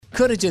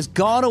could have just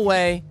gone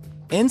away.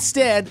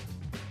 Instead,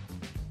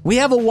 we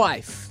have a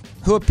wife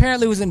who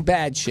apparently was in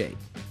bad shape.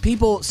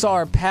 People saw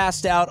her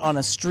passed out on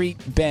a street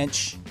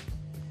bench,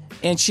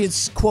 and she had,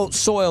 quote,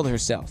 soiled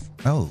herself.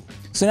 Oh.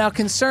 So now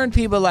concerned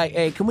people are like,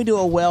 hey, can we do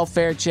a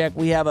welfare check?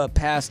 We have a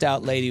passed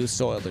out lady who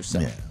soiled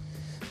herself.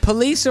 Yeah.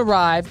 Police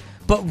arrived,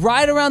 but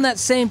right around that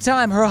same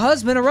time, her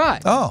husband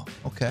arrived. Oh,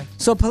 okay.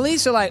 So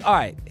police are like, all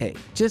right, hey,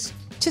 just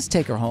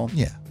take her home.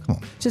 Yeah, come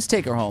on. Just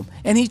take her home.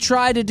 And he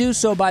tried to do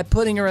so by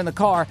putting her in the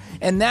car,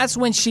 and that's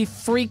when she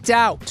freaked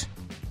out.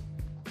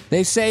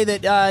 They say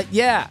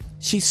that,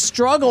 she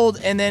struggled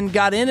and then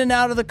got in and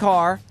out of the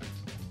car.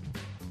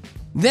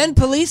 Then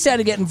police had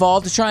to get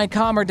involved to try and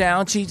calm her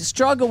down. She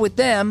struggled with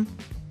them.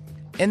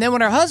 And then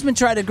when her husband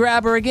tried to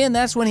grab her again,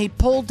 that's when he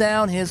pulled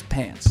down his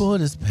pants. Pulled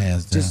his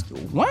pants down. Just,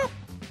 wow.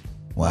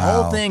 Wow.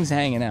 The whole thing's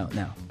hanging out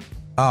now.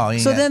 Oh,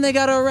 So then they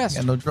got her arrested.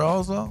 Got no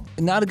drawers on?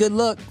 Not a good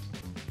look.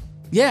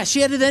 Yeah, she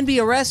had to then be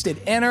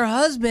arrested. And her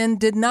husband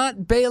did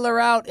not bail her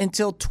out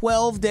until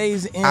 12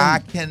 days in. I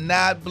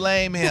cannot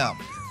blame him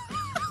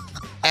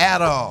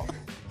at all.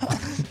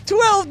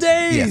 12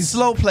 days! Yeah,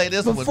 slow play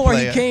this one, before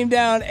player. he came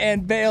down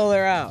and bailed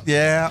her out.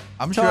 Yeah,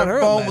 I'm sure Taught her her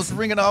a phone was lesson.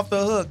 ringing off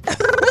the hook.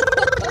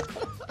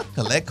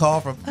 Collect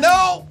call from...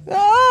 No!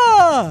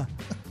 Ah!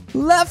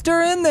 Left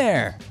her in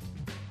there.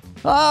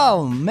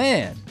 Oh,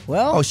 man.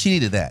 Well... Oh, she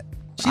needed that.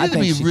 She I needed to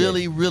think be she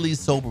really, really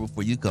sober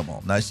before you come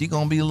home. Now, she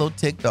going to be a little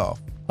ticked off.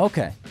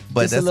 Okay.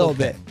 But Just that's a little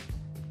okay. bit.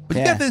 But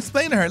Yeah. you got to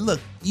explain to her, look,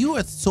 you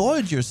had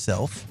soiled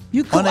yourself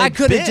on a I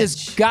could have bench,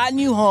 just gotten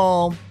you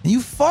home. and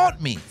you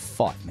fought me.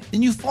 Fought me.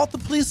 Then you fought the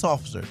police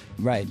officer.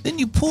 Right. Then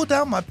you pulled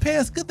down my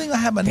pants. Good thing I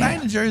have my Damn.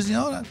 Niner jersey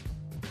on.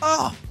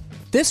 Oh.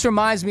 This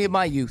reminds me of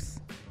my youth.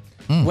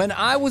 When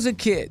I was a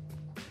kid,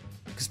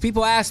 because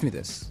people ask me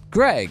this,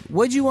 Greg,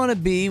 what'd you want to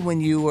be when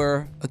you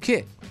were a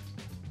kid?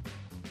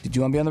 Did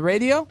you want to be on the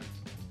radio?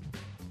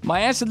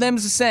 My answer to them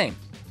is the same.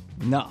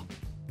 No.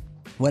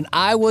 When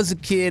I was a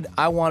kid,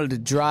 I wanted to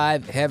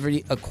drive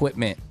heavy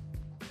equipment.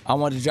 I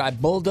wanted to drive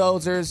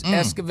bulldozers,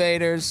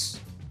 excavators,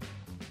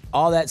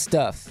 all that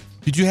stuff.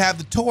 Did you have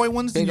the toy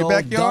ones in Big your old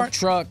backyard? dump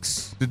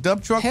trucks. The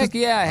dump truck? Heck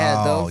yeah, I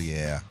had Oh, those.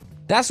 yeah.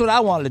 That's what I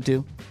wanted to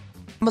do.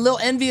 I'm a little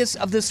envious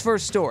of this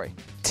first story.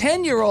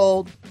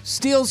 10-year-old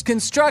steals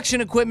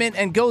construction equipment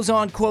and goes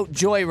on, quote,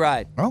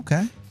 joyride.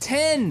 Okay.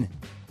 10.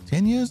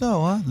 10 years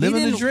old, huh?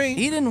 Living the dream.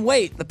 He didn't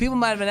wait. The people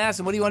might have been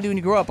asking, what do you want to do when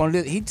you grow up?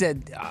 He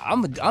said,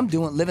 I'm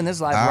living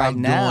this life right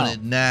now. I'm doing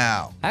it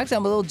now. Actually,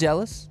 I'm a little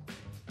jealous.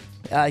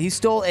 He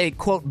stole a,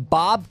 quote,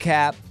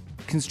 Bobcat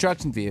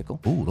construction vehicle.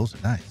 Ooh, those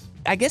are nice.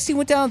 I guess he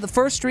went down the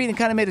first street and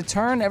kind of made a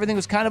turn. Everything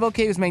was kind of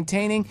okay. He was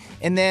maintaining.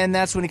 And then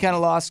that's when he kind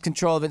of lost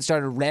control of it and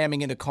started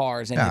ramming into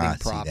cars and hitting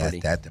property.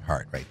 That's the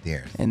part right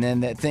there. And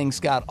then that things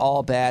got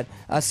all bad.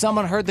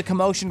 Someone heard the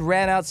commotion,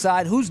 ran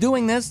outside. Who's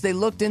doing this? They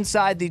looked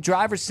inside the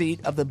driver's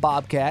seat of the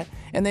Bobcat,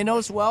 and they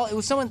noticed, well, it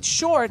was someone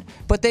short,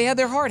 but they had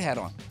their hard hat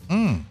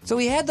on. So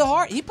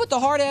he put the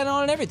hard hat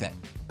on and everything.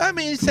 I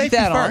mean, safety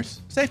that on.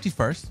 first. Safety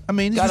first. I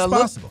mean, he's Gotta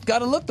responsible.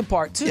 Gotta look the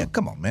part, too. Yeah,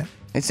 come on, man.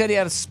 They said he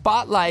had a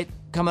spotlight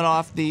coming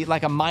off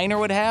like a miner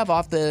would have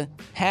off the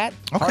hat,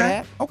 hard Okay.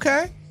 hat.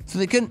 Okay. So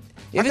they couldn't.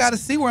 I got to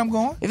see where I'm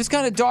going. If it's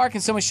kind of dark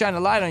and someone's shining a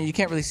light on you, you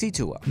can't really see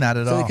too well. Not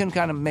at So all. they couldn't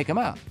kind of make him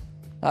out.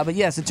 But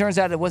yes, it turns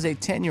out it was a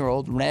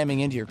 10-year-old ramming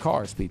into your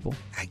cars, people.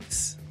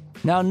 Yikes.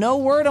 Now, no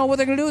word on what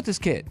they're going to do with this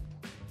kid.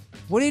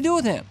 What do you do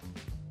with him?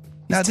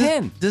 He's Now,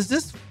 10. Does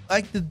this,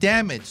 like the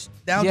damage,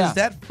 now Yeah. does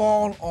that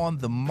fall on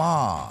the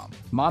mom?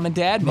 Mom and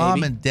dad, maybe.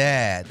 Mom and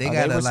dad. They Are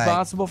got they to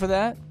responsible for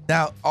that?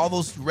 now, all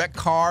those wrecked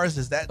cars,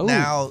 is that Ooh.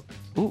 now,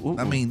 Ooh,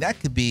 I mean, that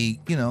could be,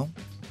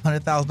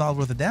 $100,000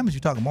 worth of damage. You're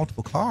talking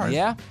multiple cars.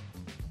 Yeah?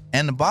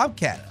 And the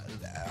Bobcat,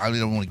 I really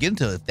don't want to get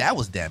into it if that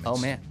was damaged. Oh,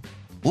 man.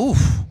 Oof.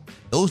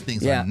 Those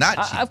things Yeah. are not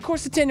cheap. Of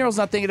course, the 10-year-old's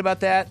not thinking about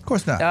that. Of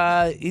course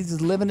not. He's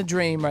just living a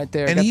dream right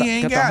there. And got he the,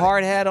 ain't got got the it.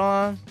 hard hat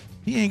on,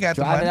 He ain't got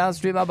the driving money. down the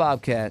street my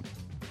Bobcat.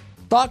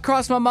 Thought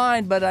crossed my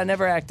mind, but I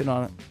never acted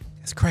on it.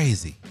 It's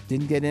crazy.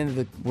 Didn't get into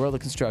the world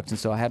of construction,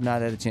 so I have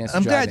not had a chance to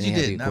I'm drive glad any you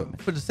heavy didn't.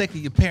 equipment. For the sake of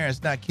your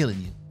parents not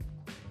killing you.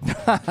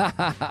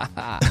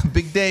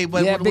 Big Dave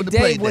Yeah, wouldn't Big have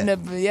played Dave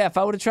wouldn't that. have. Yeah, if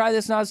I would have tried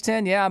this when I was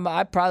 10,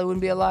 I probably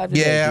wouldn't be alive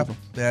today. Yeah, people.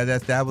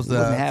 that was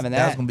wasn't having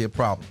that was that. gonna be a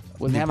problem.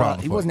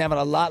 He wasn't having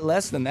a lot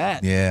less than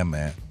that. Yeah,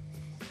 man.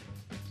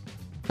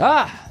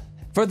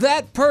 For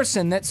that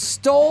person that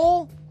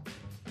stole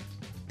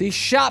the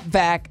shop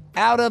vac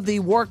out of the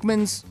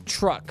workman's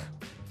truck.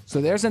 So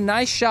there's a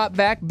nice shop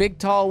vac, big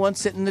tall one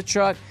sitting in the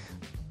truck.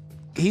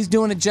 He's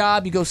doing a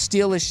job, you go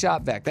steal his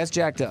shop vac. That's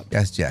jacked up.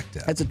 That's jacked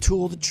up. That's a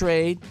tool to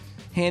trade,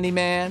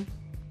 handyman,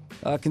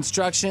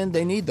 construction,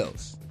 they need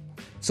those.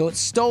 So it's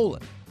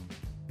stolen.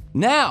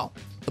 Now,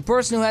 the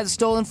person who had it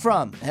stolen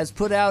from has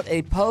put out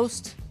a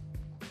post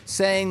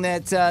saying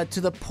that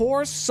to the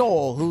poor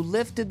soul who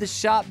lifted the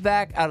shop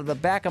vac out of the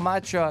back of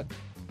my truck,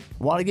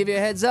 want to give you a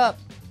heads up.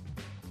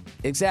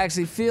 It's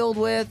actually filled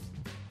with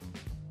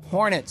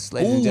hornets,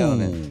 ladies and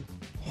gentlemen.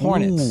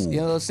 Hornets. Ooh.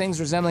 You know those things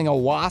resembling a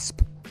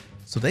wasp?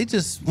 So they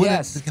just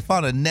Yes.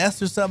 found a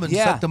nest or something and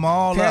sucked them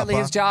all Apparently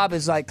up. his job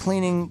is like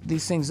cleaning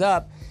these things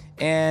up.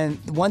 And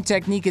one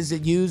technique is to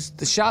use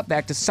the shop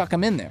vac to suck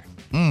them in there.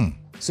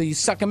 So you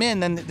suck them in,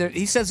 then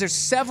he says there's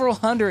several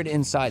hundred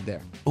inside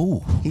there.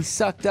 Ooh. He's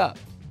sucked up.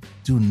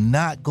 Do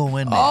not go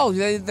in there. Oh,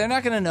 they're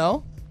not going to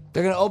know.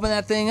 They're going to open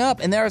that thing up,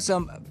 and there are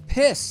some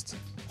pissed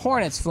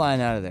hornets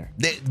flying out of there.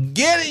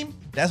 Get him.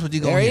 That's what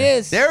you're going to hear. There he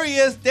is. There he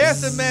is.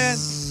 There's the man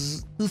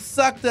who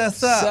sucked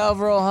us up.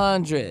 Several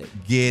hundred.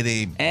 Get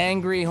him.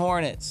 Angry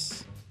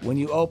hornets when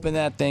you open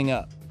that thing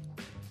up.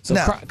 So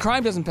Now-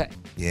 crime doesn't pay.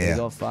 Yeah.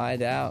 You'll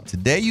find out.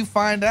 Today you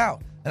find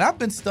out. And I've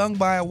been stung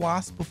by a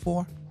wasp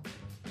before.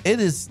 It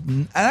is,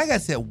 and like I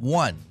said,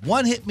 one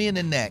hit me in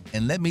the neck,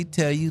 and let me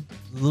tell you,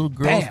 the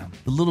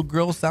little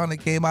girl sound that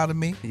came out of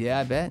me. Yeah,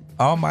 I bet.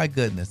 Oh my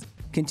goodness.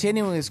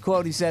 Continuing his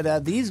quote, he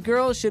said, "These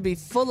girls should be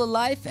full of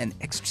life and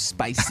extra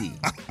spicy."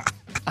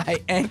 I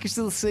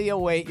anxiously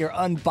await your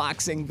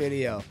unboxing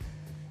video.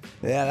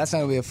 Yeah, that's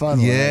not gonna be a fun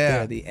one. Right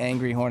there. The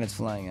angry hornets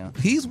flying out.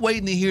 He's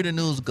waiting to hear the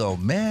news go.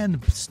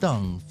 Man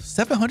stung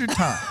 700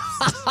 times.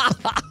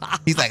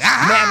 He's like,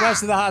 Man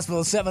rushed to the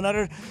hospital.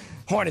 700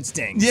 hornet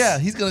stings. Yeah,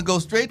 he's gonna go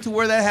straight to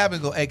where that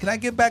happened. Go, hey, can I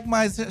get back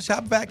my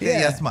shop vac?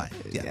 Yeah, that's mine.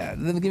 Yeah,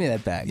 give me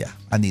that back. Yeah,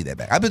 I need that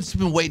back. I've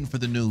been waiting for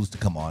the news to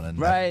come on, and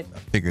right. I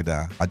figured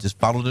I just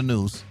follow the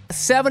news. A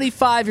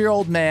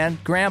 75-year-old man,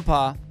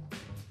 grandpa,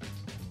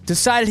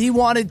 decided he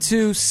wanted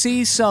to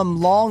see some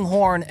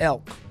longhorn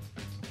elk.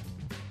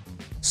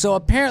 So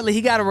apparently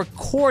he got a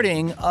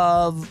recording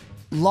of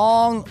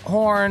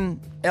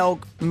longhorn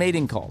elk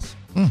mating calls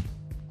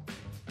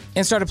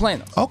and started playing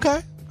those.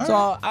 Okay.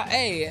 So,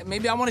 hey,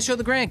 maybe I want to show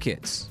the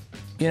grandkids.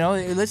 You know,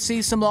 let's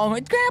see some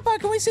longhorn. Grandpa,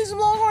 can we see some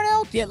longhorn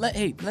elk? Yeah, let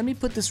me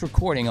put this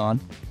recording on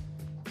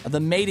of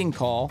the mating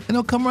call. And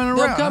they'll come running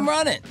around.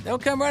 They'll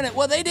come running.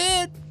 Well, they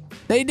did.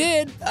 They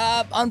did.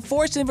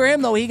 Unfortunately for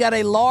him, though, he got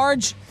a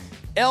large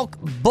elk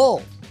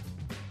bull.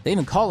 They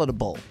even call it a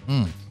bull.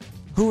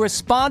 Who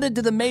responded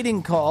to the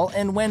mating call,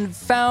 and when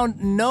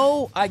found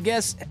no, I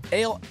guess,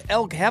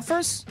 elk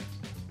heifers,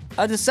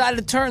 decided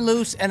to turn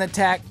loose and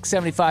attack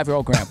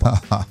 75-year-old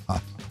grandpa.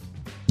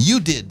 You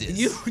did this.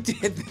 You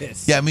did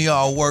this. Got me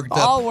all worked up.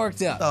 All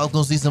worked up. I was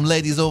gonna see some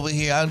ladies over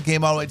here. I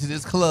came all the way to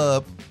this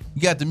club.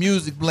 You got the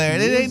music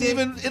blaring. It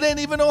ain't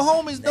even no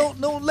homies,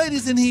 no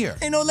ladies in here.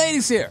 Ain't no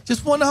ladies here.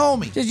 Just one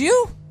homie. Just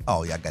you?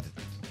 Oh yeah,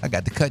 I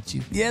got to cut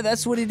you. Yeah,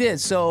 that's what he did.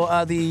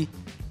 So the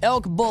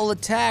elk bull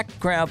attacked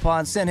grandpa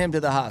and sent him to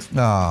the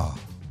hospital. Oh.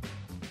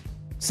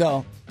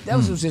 So that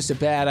was just a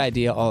bad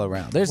idea all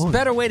around. There's a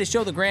better way to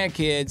show the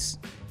grandkids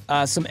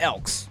some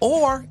elks.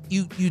 Or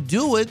you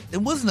do it. It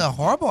wasn't a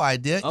horrible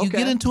idea. Okay. You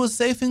get into a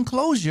safe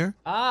enclosure.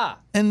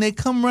 And they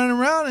come running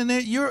around and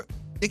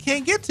they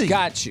can't get to you.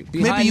 Got you.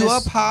 Maybe you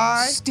up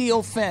high.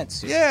 Steel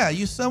fence. Yeah,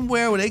 you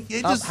somewhere where they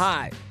just up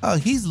high. Oh,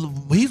 he's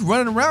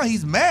running around.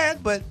 He's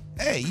mad, but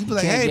hey, you be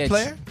like, hey,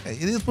 player, hey,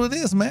 it is what it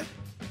is, man.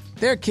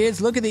 There, kids.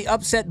 Look at the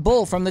upset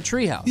bull from the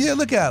treehouse. Yeah,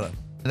 look at him.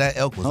 That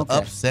elk was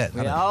upset.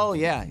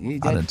 Yeah, he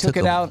took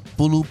it out.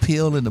 Blue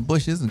pill in the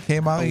bushes and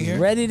came out here.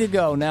 Ready to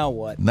go. Now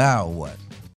what? Now what?